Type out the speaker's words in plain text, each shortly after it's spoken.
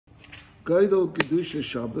Gaidol Kedusha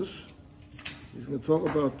Shabbos. He's going to talk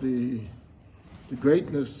about the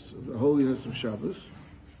greatness, the holiness of Shabbos.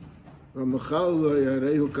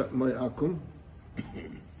 והמחללו הכנת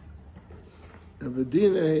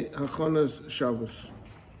ודיני הכנת Shabbos.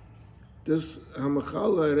 This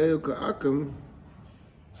והמחללו הכנת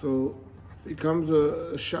so becomes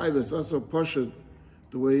a shayla. It's not so pashut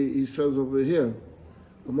the way he says over here.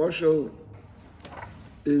 A marshal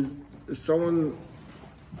is someone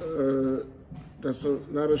that's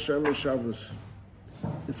not a Shemer Shabbos.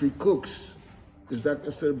 If he cooks, is that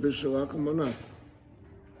considered bishul akum or not?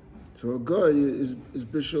 So a guy is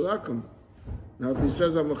bishul akum. Now if he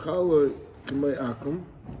says hamachalo k'may akum,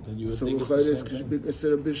 so it should be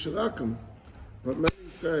considered bishul akum. But many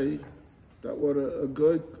say that what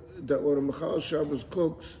a machal Shabbos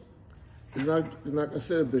cooks is not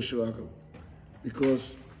considered bishul akum,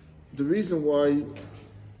 because the reason why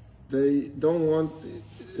they don't want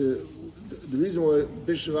the reason why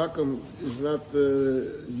bishul akum is not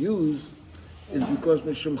used is because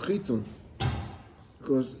mishum chitun,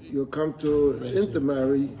 because you'll come to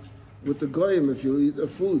intermarry with the goyim if you eat a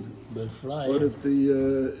food. But if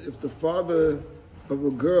the father of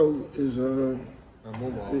a girl is a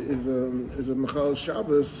machal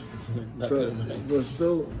Shabbos, but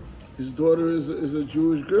still his daughter is a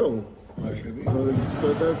Jewish girl.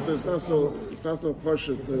 So that's it's not so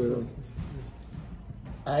pashut.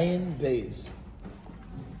 Ayin Beis.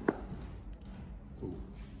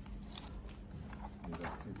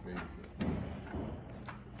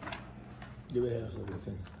 Je weet het wel,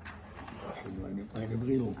 vind ik. Mijn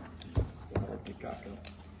bril. Daar heb ik kijken.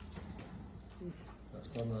 Daar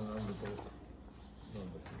staat een andere boot.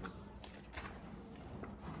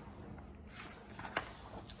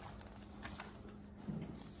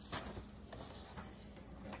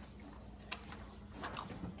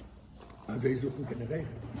 Deze is goed in de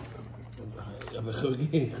regen. Ja, maar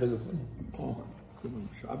gelukkig. Oh,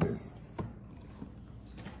 Shabbos.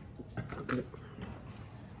 Okay.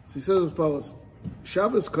 He says as follows: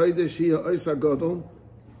 Shabbos Kodesh hi ha'os hagadol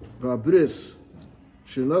va'bris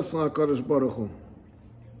shenosna HaKadosh Baruch Hu.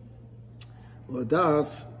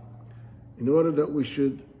 L'das, in order that we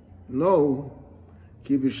should know,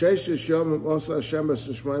 ki b'sheshes yomim osa Hashem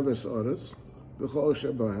b'sishmayim b's'aretz b'chol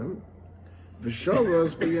shebahem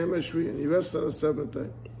v'shavos b'yem ha'shvi, and he rests on the seventh day.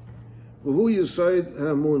 V'hu yisoid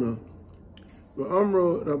ha'emunah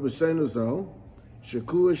v'amru Rabbeinu Zal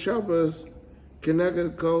sheku Shabbos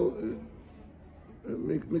Keneged kol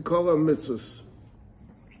mikol mitzvos,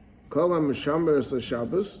 kol mishamer es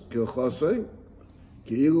Shabbos kilchosei,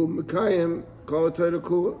 ki'ilu mekayim kol Torah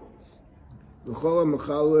kula, v'chol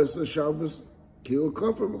machalo es Shabbos ki'ilu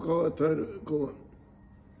kofar mekol Torah kula.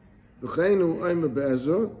 V'cheinu oime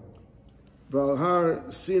be'ezor, v'al har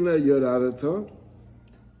Sinai yoradeto,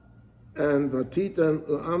 and v'titan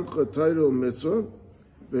l'amcha Torah mitzvah,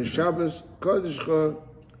 v'Shabbos kodeshcha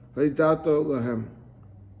Haydato lahem.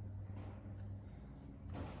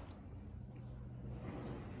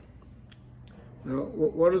 Now,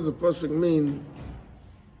 what does the pasuk mean?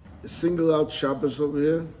 Single out Shabbos over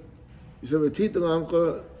here. He said, "V'titan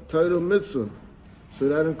l'amcha Torah mitzvah," so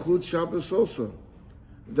that includes Shabbos also.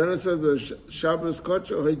 Then it said, "Shabbos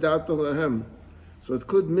kodesh haydato lahem." So it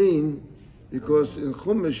could mean, because in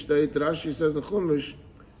Chumash state, Rashi says in Chumash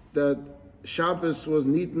that Shabbos was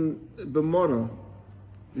Nitan b'mora,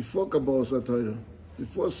 before Kabbalah Torah,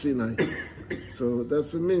 before Sinai. So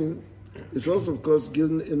that's what I mean. It's also, of course,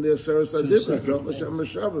 given in the Aseres HaDibros,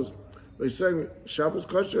 Shabbos. By saying, Shabbos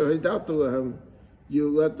kosher, Haydato lahem, you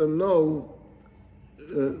let them know,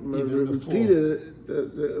 repeat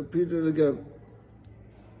it again.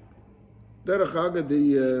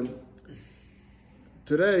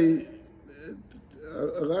 Today,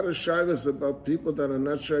 a lot of shabbos about people that are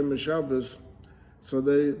not Shemer Shabbos, so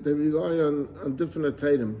they rely on different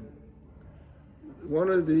atadim. One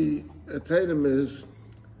of the atadim is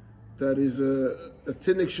that he's a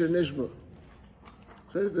tinnik shenishba.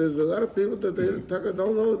 So there's a lot of people that they don't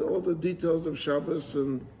know all the details of Shabbos,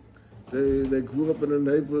 and they grew up in a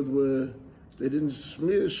neighborhood where they didn't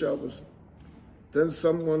smear Shabbos. Then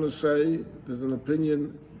some want to say, there's an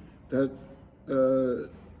opinion that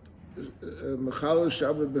Machal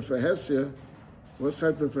Shabbos b'fahesia, what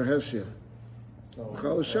type of fahesia?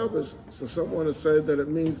 Machal Shabbos. So some want to say that it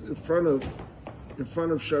means in front of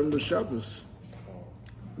Shemer Shabbos,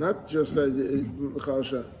 not just that Machal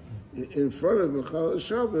Shabbos. In front of Machal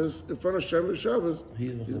Shabbos, in front of Shemer Shabbos,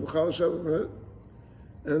 he's Machal Shabbos.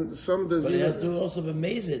 And some does. But it has to also be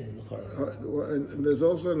amazing. And there's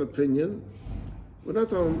also an opinion. We're not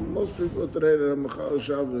talking. Most people today that are Machal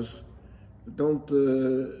Shabbos don't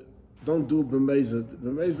don't do b'mezid.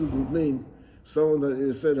 B'mezid would mean someone that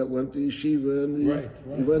you say that went to yeshiva and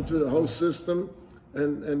he went through the whole system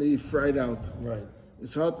and he fried out. Right.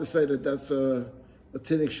 It's hard to say that that's a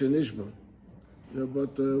tinnik shenishba.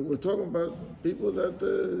 But we're talking about people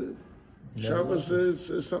that Shabbos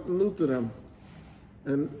is something new to them.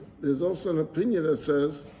 And there's also an opinion that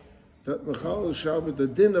says that Machal Shabbos, the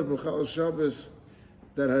din of Machal Shabbos,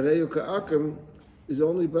 that Hareyu Ka'akim is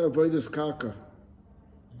only by Avodas Karka.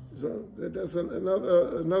 So that's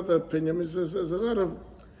another opinion. There's a lot of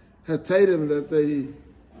hatarim that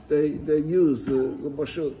they use.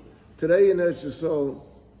 Today in Eretz Yisrael,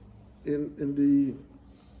 in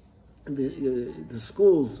the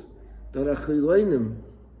schools that are chilonim,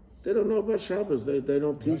 they don't know about Shabbos. They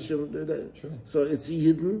don't teach them. So it's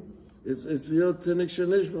hidden. It's real tinnik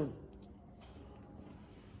shenishma.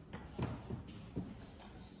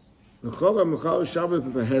 L'chol ha'mechal Shabbos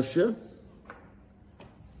v'hesya,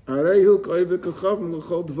 arei hu k'oiv v'kachov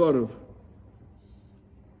l'chol dvorov.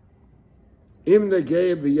 Im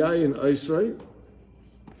negei b'yayin oisrei,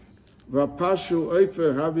 v'apashu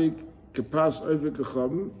oifer havik kepas oiv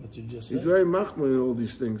v'kachov. He's very machmir in all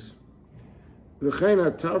these things. V'chein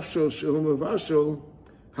ha'tavshol shehu mevashol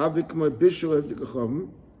havik mo bishul oiv v'kachov.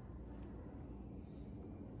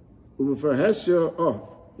 U'v'hesya,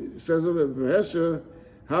 it says over v'hesya,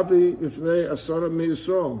 Habi b'fnei asara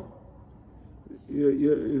miyisrael.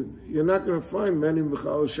 You're not going to find many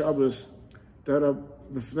Mechal Shabbos that are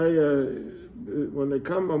b'fnei, when they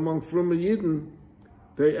come among Fruma Yidden,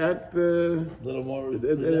 they act a little more.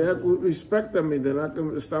 They act with respect. I mean, they're not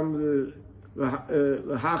going to stand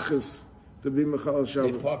the hachas to be Mechal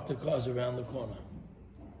Shabbos. They park the cars around the corner.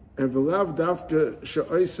 And v'lav davka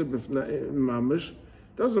she'oisa b'fnei mamish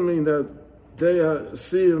doesn't mean that they are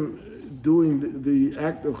seeing doing the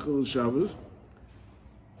act of Chil Shabbos.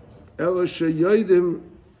 Ela sheyodim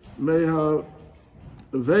meha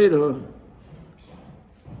veda,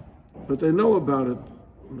 but they know about it.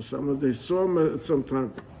 They saw him at some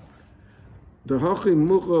time. The hachim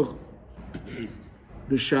muchach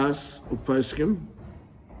b'shas u'paiskim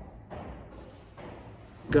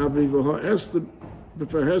gabi v'ha Esther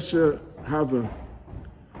b'fahesha hava.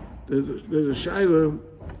 There's a shayla.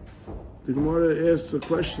 The Gemara asks the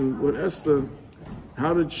question, with Esther,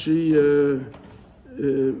 how did she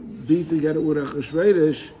be together with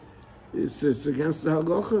Achashverosh? It's against the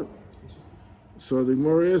halacha. So the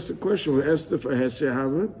Gemara asks the question, with Esther for Hesya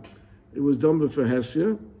Hava, it was done for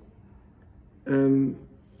Hesya, and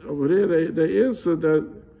over there they answered that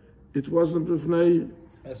it wasn't b'fnei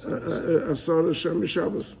Asara Shem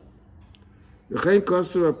Shabbos. V'chein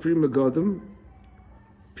koser ha'prima godem,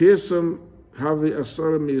 pirsam Havi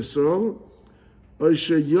Asara Miyisrael,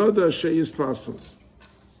 Oisha Yoda Sheis Pasam.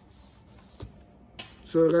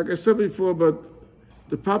 So, like I said before, but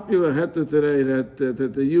the popular heta today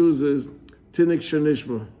that they use is Tinnik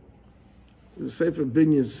Shenishma. The Sefer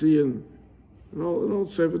Binyan Siyan, an old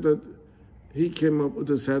Sefer that he came up with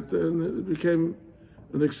this heta, and it became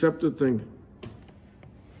an accepted thing.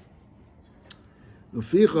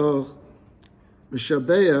 V'fichach,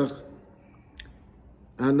 Mishabeach,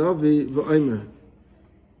 Hanavi v'omer.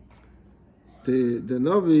 The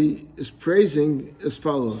Navi is praising as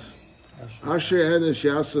follows: Asher enes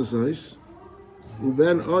yasa zois,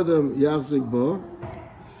 uben adam yachzik bo,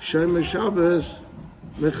 shem Shabbos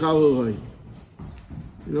mechaloloi.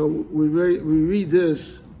 We read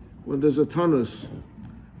this when there's a tonus.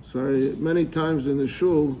 So many times in the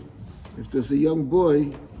shul, if there's a young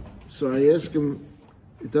boy, so I ask him,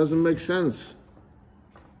 it doesn't make sense.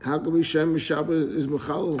 How can we Shem Shabbos is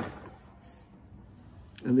Mechalel?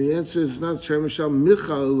 And the answer is not Shem Shabbos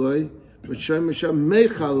Mechaleloi, but Shem Shabbos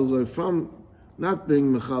Mechaleloi, from not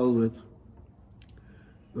being Mechalel.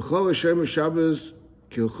 V'chol Shem Shabbos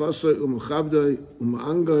kilchosoi u'mechabdoi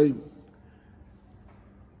u'ma'angoi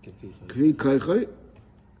kvi kaichoi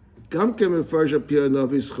gam kem mefarsh apia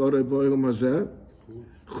navi schorei bo'ilum hazeh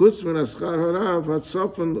chutz min aschar harav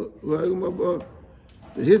hatzofen l'ilum haba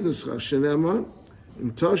the hidden schar shenemar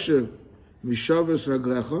im toshev mishavos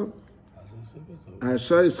raglecha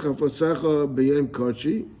asayis chafotzecha b'yem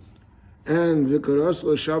kochi and v'karos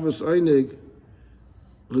l'shabbos einig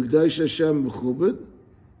l'gdeish Hashem b'chubed.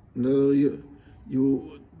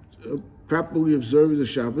 You properly observe the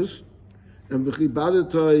Shabbos, and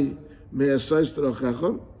b'chibadatai me'asayis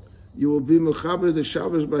t'rochecha, you will be mechaber the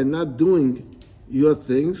Shabbos by not doing your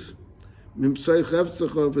things. Mimsay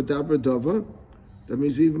chefzecha v'daber dova. That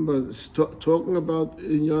means even by talking about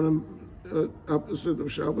in Yonam opposite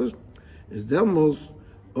of Shabbos is demos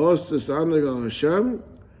os t'saneg Hashem.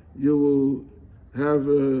 You will have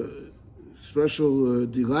a special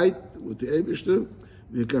delight with the Eibishter.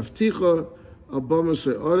 V'kafticha al bamas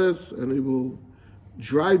ha'oretz, and he will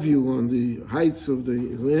drive you on the heights of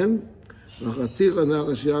the land. V'chaticha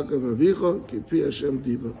na'aras Yaakov avicha, kipi Hashem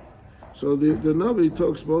diba. So the Navi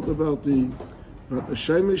talks both about the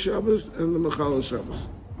Shemesh Shabbos and the Machal Shabbos.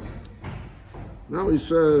 Now he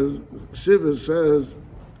says, Siva says,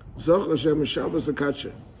 Zoch Hashem Shabbos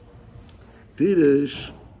HaKadsha.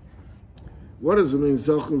 Pidish, what does it mean,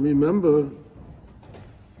 Zoch? Remember,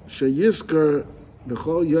 Sheyiskar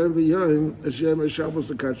B'chol Yom V'Yom Hashem Shabbos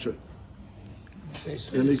HaKadsha.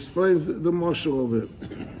 And he explains the marshal of it.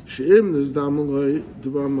 She'im Nizdam Eloi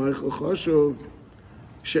Dvar Meichel Choshev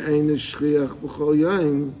She'ein Shchiach B'chol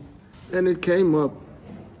Yom. And it came up.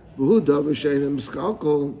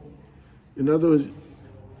 In other words,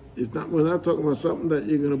 we're not talking about something that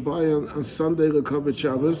you're going to buy on Sunday to cover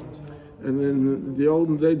Shabbos. And in the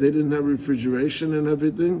olden day, they didn't have refrigeration and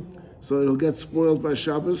everything, so it'll get spoiled by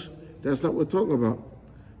Shabbos. That's not what we're talking about.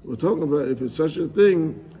 We're talking about if it's such a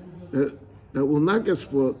thing that will not get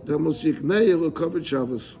spoiled, that must yiknei will cover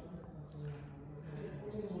Shabbos.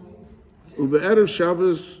 Ube'erev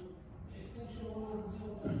Shabbos,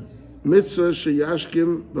 mitzvah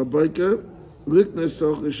sheyashkim b'boker liknes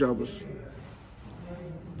soch Shabbos.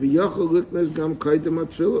 V'yachol liknes gam kaidem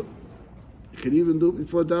atfilah. You can even do it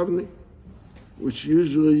before davening, which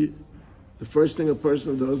usually the first thing a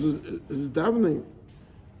person does is davening.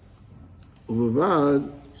 Uvad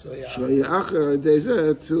sheyachar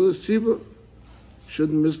adezeh tefillah siva,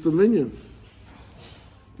 shouldn't miss the minyan.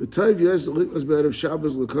 The tayv yes liknes be'erev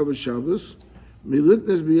Shabbos l'cover Shabbos mi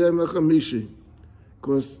liknes b'yom hachamishi,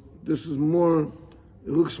 because this is more,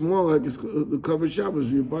 it looks more like it's the cover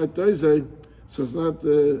Shabbos. You buy Thursday, so it's not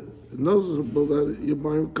noticeable that you're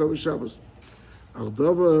buying cover Shabbos.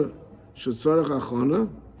 Ardova shetzarech achona,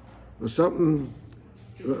 or something,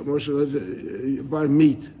 you buy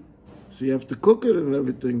meat. So you have to cook it and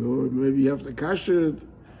everything, or maybe you have to kasher it.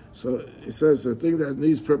 So it says the thing that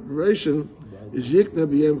needs preparation is yikna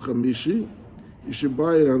b'yom chamishi. You should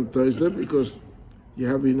buy it on Thursday because you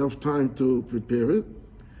have enough time to prepare it.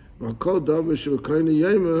 Covered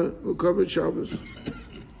Shabbos.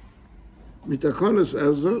 Mitakonis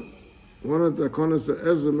Ezra, one of the takonis that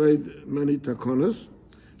Ezra made many takonis.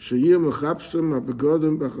 Sheyir mechapsim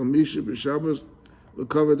habegodim b'chamishi b'Shabbos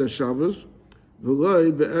l'covered the Shabbos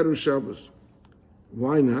v'loi be'erev Shabbos.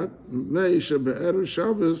 Why not? Nei shebe'erev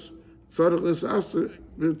Shabbos tzarich l'saseh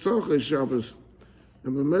b'tzorchei Shabbos.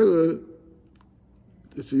 And b'mela,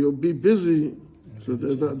 so you'll be busy. So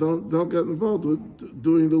don't get involved with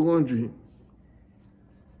doing the laundry.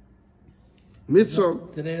 Mitzvah.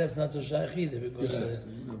 Today that's not so shaykh either, because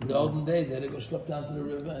in the olden days they had to go slip down to the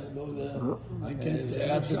river and go to. I kennst du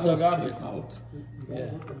Erev Shabbos garbage. geht halt.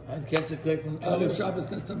 Yeah, and kennst du gleich from. Erev Shabbos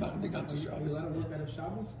kannst du machen, die ganze When Shabbos. you work out of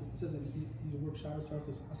Shabbos, it says that you work Shabbos,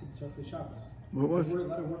 Tzarech Shabbos. What was? You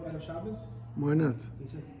let her work out of Shabbos? Why not? He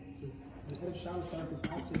says, out of Shabbos,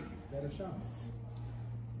 Tzarech out of Shabbos.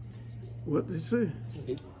 What did he say?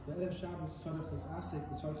 The Erev Shabbos,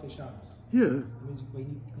 Tzarech Shabbos. Yeah. It means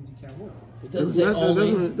you can't work. It doesn't say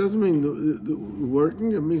only. Doesn't mean the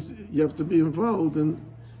working. It means you have to be involved in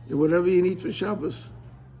whatever you need for Shabbos.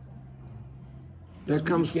 That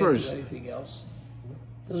comes You can't first. do anything else.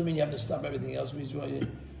 Doesn't mean you have to stop everything else. It means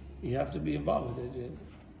you have to be involved with it.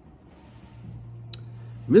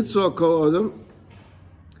 Mitzvah kol adam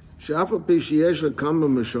she'af al pi sheyesh lekama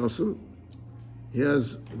meshosim. He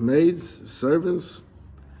has maids, servants.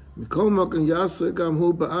 Mikol makom yaseh gam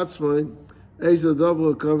hu ba'atzmai ezer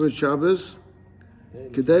davar l'covered Shabbos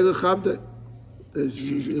kedei lechabdek.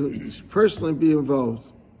 Personally be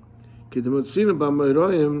involved. Kedemotzina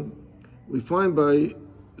b'amoroyim, we find by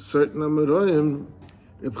certain Amoroyim,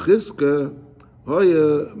 Reb Chizka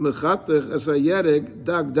hoya mechatech as a yereg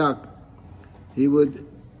dag. He would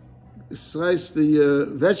slice the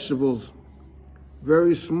vegetables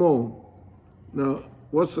very small. Now,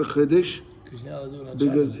 what's the chiddush?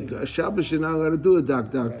 Because a Shabbos you're not allowed to do a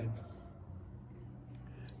dag. Right.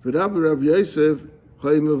 For Rabbi Yosef,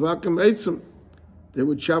 hoya mevakim eitzim. They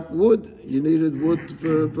would chop wood. You needed wood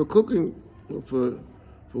for cooking, for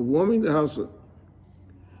warming the house.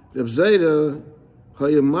 Reb Zayda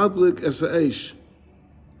hoya madlik es ha'esh.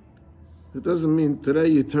 It doesn't mean today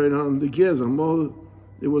you turn on the gears.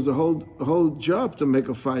 It was a whole job to make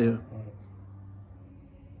a fire.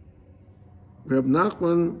 Reb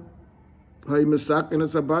Nachman, hoya mesaken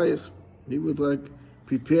es habayis. He would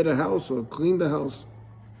prepare the house or clean the house.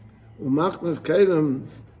 Umachnas kelim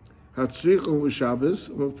hatzrichon v'Shabbos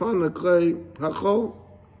u'mafan haklei hachol.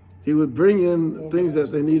 He would bring in things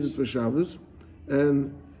that they needed for Shabbos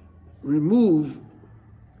and remove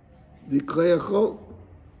the klei hachol.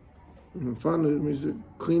 Mefana means to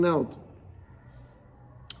clean out.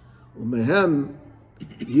 Umehem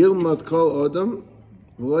yilmad kol adam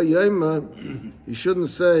v'lo yema. He shouldn't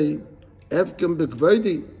say efkem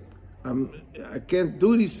bekvedi. I can't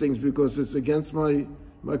do these things because it's against my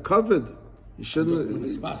covered. You shouldn't.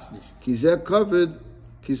 Kizeh covered,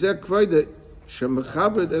 kizeh kvede,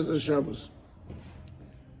 shemechabed as a Shabbos.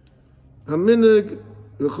 Haminig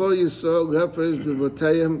v'chol yisrael refers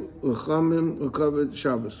b'vatayim u'chamim u'kaved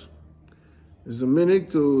Shabbos. There's a minig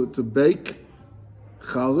to bake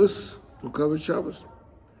chalus u'kaved Shabbos.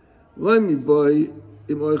 Lo mi boy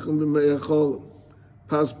im oichem b'meiachol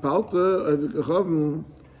pas palta oivik.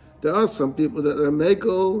 There are some people that are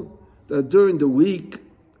mekel that during the week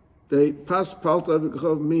they pas palta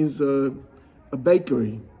means a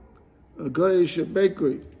bakery, a goyish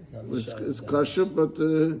bakery. It's kosher, but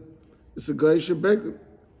it's a goyish bakery.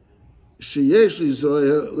 Sheyesh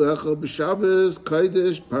lizoya lechol b'Shabbos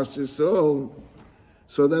kodesh pas Yisrael.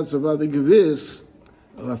 So that's about the gevis.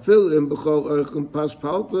 Rafil im b'chol oichem pas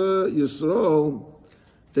palta Yisrael.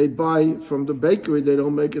 They buy from the bakery. They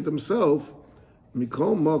don't make it themselves.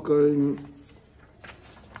 Mikol Mokim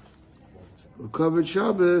covered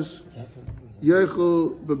Shabbos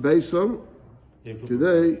Yechol Bebeisam.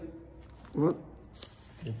 Today, what?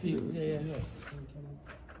 Yeah,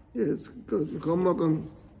 it's good. Mikol Mokim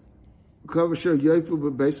covered Shabbos Yechol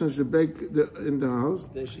Bebeisam should bake in the house.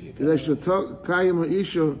 They should talk Kayim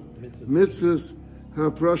Isha mitzvahs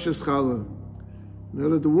her precious challah. Now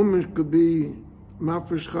that the woman could be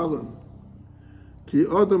mafresh challah. Ki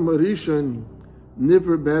Adam Marishan.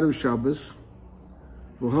 Niver Beru Shabbos,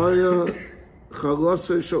 V'haya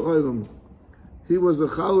Chalasa Sha'olam. He was the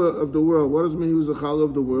challah of the world. What does it mean he was the challah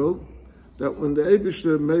of the world? That when the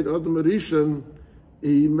Eibishter made Adam Rishon,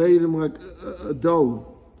 he made him like a dough.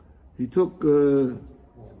 He took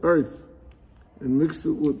earth and mixed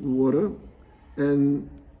it with water and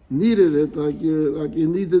kneaded it like you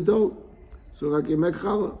knead the dough. So like you make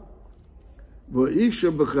challah.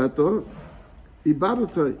 V'isha b'cheto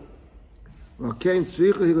ibadatay. So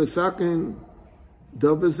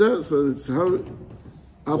it's her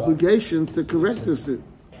obligation to correct this.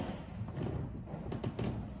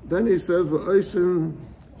 Then he says, "V'oisin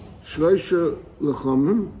shloisha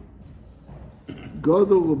lechomim,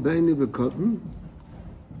 godol u'beini v'kotten,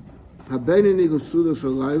 habeini l'sudas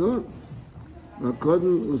halayla,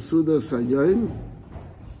 v'kotten l'sudas hayoyim,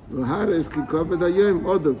 v'hares kikaved hayoyim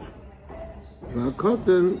odav,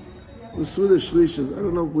 v'kotten l'sudas shlishas." I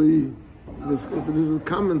don't know if it is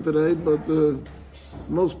common today, but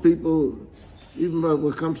most people, even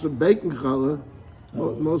when it comes to baking challah,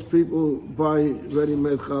 most people buy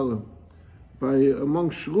ready-made challah. Among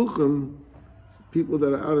shluchim, people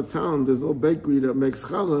that are out of town, there's no bakery that makes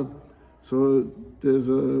challah, so there's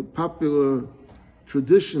a popular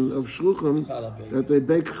tradition of shluchim that they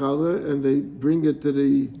bake challah and they bring it to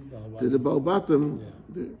the Baal Batim.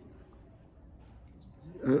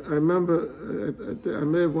 I remember, I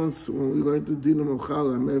may have once, when we went to Dinam of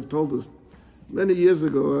Challah, I may have told us, many years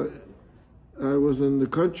ago, I was in the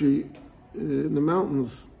country, in the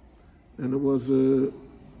mountains, and it was,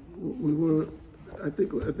 I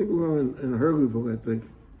think we were in Hurleyville, I think,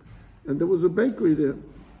 and there was a bakery there.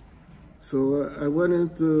 So I went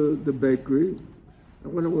into the bakery. I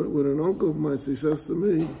went with an uncle of mine. He says to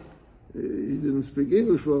me, he didn't speak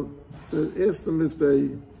English well, so I asked them if they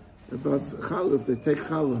take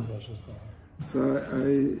challah. So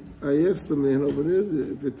I asked the man over there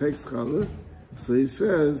if it takes challah. So he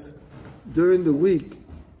says, during the week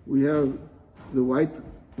we have the white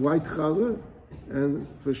challah, and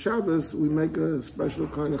for Shabbos we make a special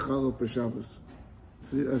kind of challah for Shabbos.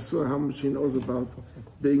 See, I saw how much he knows about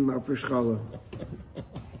being mafresh challah.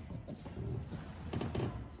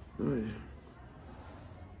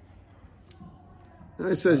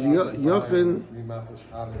 It says Yochin. We mafresh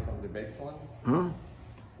challah from the baked ones. Huh?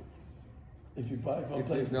 If you buy from if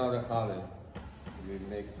there's no other challah, we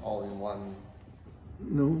make all in one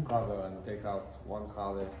challah and take out one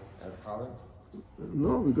challah as challah.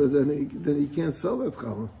 No, because then he can't sell that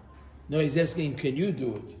challah. No, he's asking, can you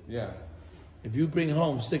do it? Yeah. If you bring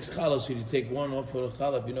home 6 challahs, should you take one off for a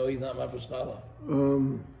challah if you know he's not mafresh challah?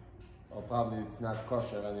 Well, probably it's not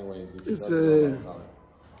kosher anyways. If It's challah.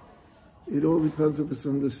 It all depends if it's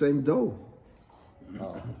from the same dough.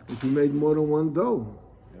 Oh. If you made more than one dough.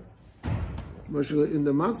 In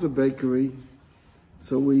the matzah bakery,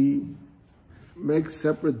 so we make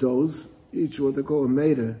separate doughs, each what they call a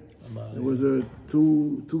mater. It was a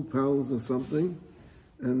 2 pounds or something,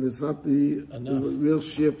 and it's not the real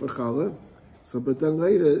shear for challah. So, but then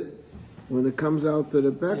later, when it comes out to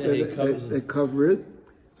the back, they cover it.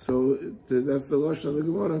 So that's the lashon of the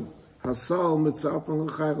Gemara. Hasal mitzapon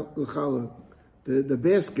l'chala. The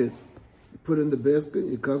basket, you put in the basket,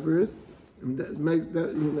 you cover it, and that makes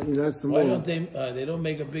that, that's the Why mold. don't they don't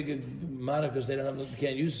make a bigger matter because they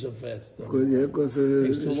can't use it so fast. So. Yeah, because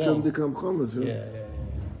it too shouldn't long. become chametz. Yeah.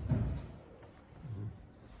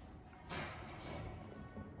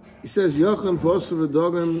 He says, Yocham posel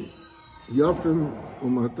v'dogim yofim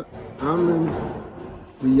u'matamim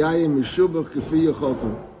v'yayim mishubach kefi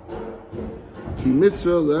yocholtam. Ki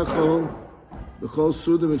mitzvah lechol b'chol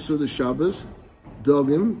suda v'suda Shabbos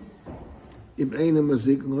dogim im einem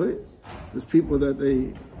mazikloi. There's people that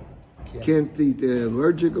they can't eat, they're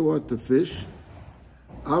allergic or what to fish.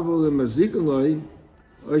 Avol im mazikloi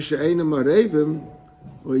or she'einem arevim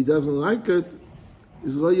or he doesn't like it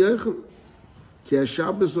is lo yechem. So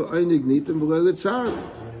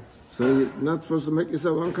you're not supposed to make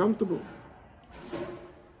yourself uncomfortable.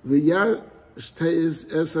 That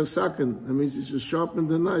means you should sharpen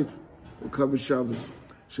the knife to cover Shabbos.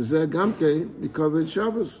 You covered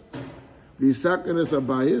Shabbos. You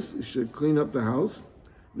should clean up the house.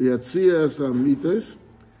 You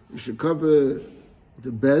should cover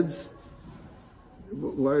the beds.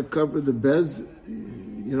 Why cover the beds?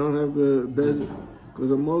 You don't have a bed. Because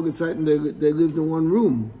the Morgan Titan, they lived in one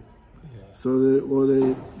room. Yeah.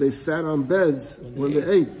 So they sat on beds when they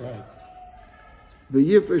ate. The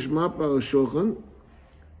Yifish Mapa al Shulchan,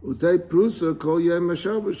 Utay Prusa, Kol Yem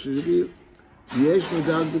HaShabbos, Yesh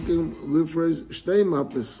Medagdikim, Lifres, Shtei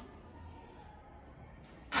Mapas.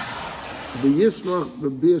 The Yismach,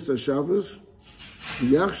 Bebias HaShabbos,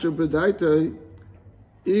 Yachsha Bedaitai,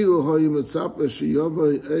 Iru Hoy Mitzapa,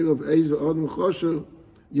 Shiyova, Erev Eza Odom Choshev,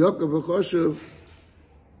 Yokov Choshev,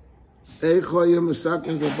 Think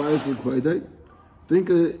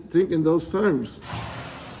in those terms.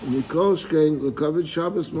 When you close the covered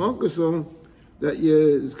Shabbos Malkason, that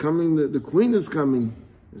is coming, the queen is coming.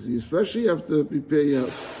 So you especially have to prepare your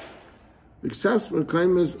house.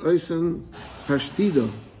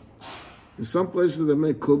 In some places they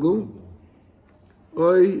make kugel,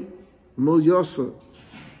 or mulyosa.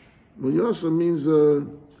 Mulyosa means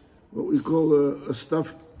what we call a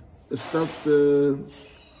stuffed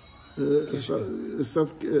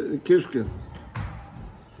kishke.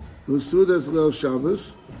 Usudas Lel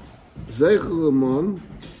Shabbos, Zeichel Lemon,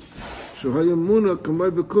 Shohayamuna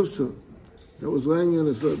Kamay Bekufsa. That was laying in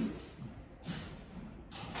a certain.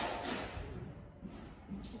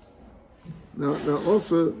 Now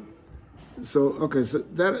also, so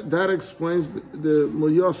that explains the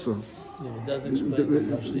Mulyosa. Yeah, but that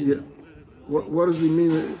explains what does he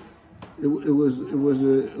mean? It was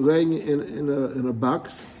laying in a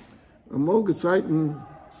box. A Molgezeiten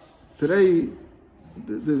today,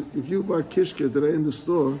 if you buy kishke today in the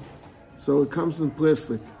store, so it comes in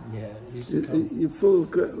plastic. Yeah, you full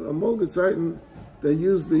a Molgezeiten. They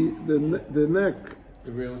use the neck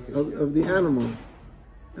of the animal,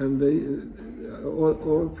 and they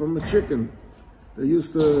or from a chicken. They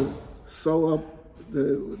used to sew up.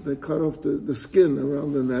 They cut off the skin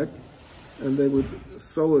around the neck, and they would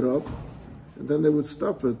sew it up, and then they would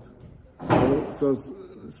stuff it. So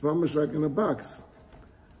it's almost like in a box.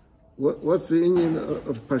 What's the Indian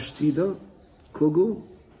of pashtida, kugel?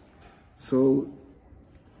 So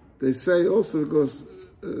they say also because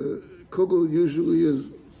kugel usually is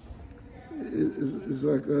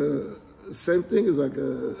like a same thing as like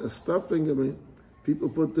a stuffing. I mean, people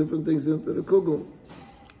put different things into the kugel.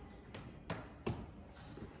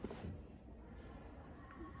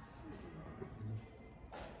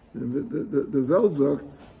 And the Welt sagt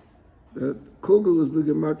that kugel is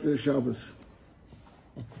begematria Shabbos.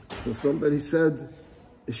 So somebody said,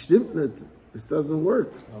 "It stimmt nicht. This doesn't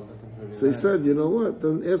work." So he said, "You know what?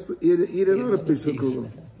 Then eat another piece of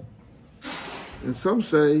kugel." And some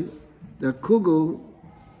say that kugel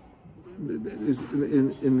is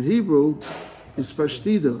in Hebrew is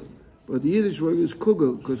pashtida, but the Yiddish word is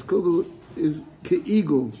kugel because kugel is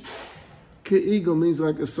ke'igel. Ke'igel means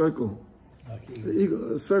like a circle. The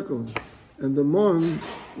eagle, a circle, and the mon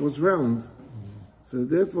was round. So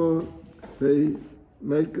therefore, they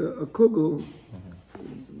make a kugel.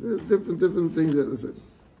 Different things that they said.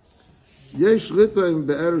 Yesh litoim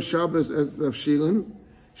be'erev Shabbos et tafshilin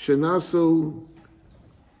shenasu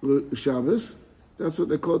Shabbos. That's what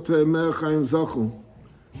they call te'emer chaim zachu.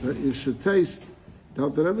 That you should taste. The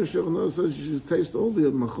Alter Rebbe says you should taste all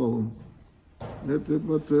the macholim.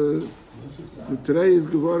 But today is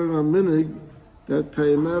geworden on minig that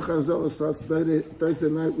te'emer chaim zachu starts Thursday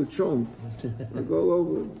night with Shom. Like all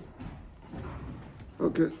over.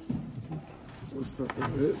 Okay. We'll stop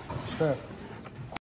right here. Stop.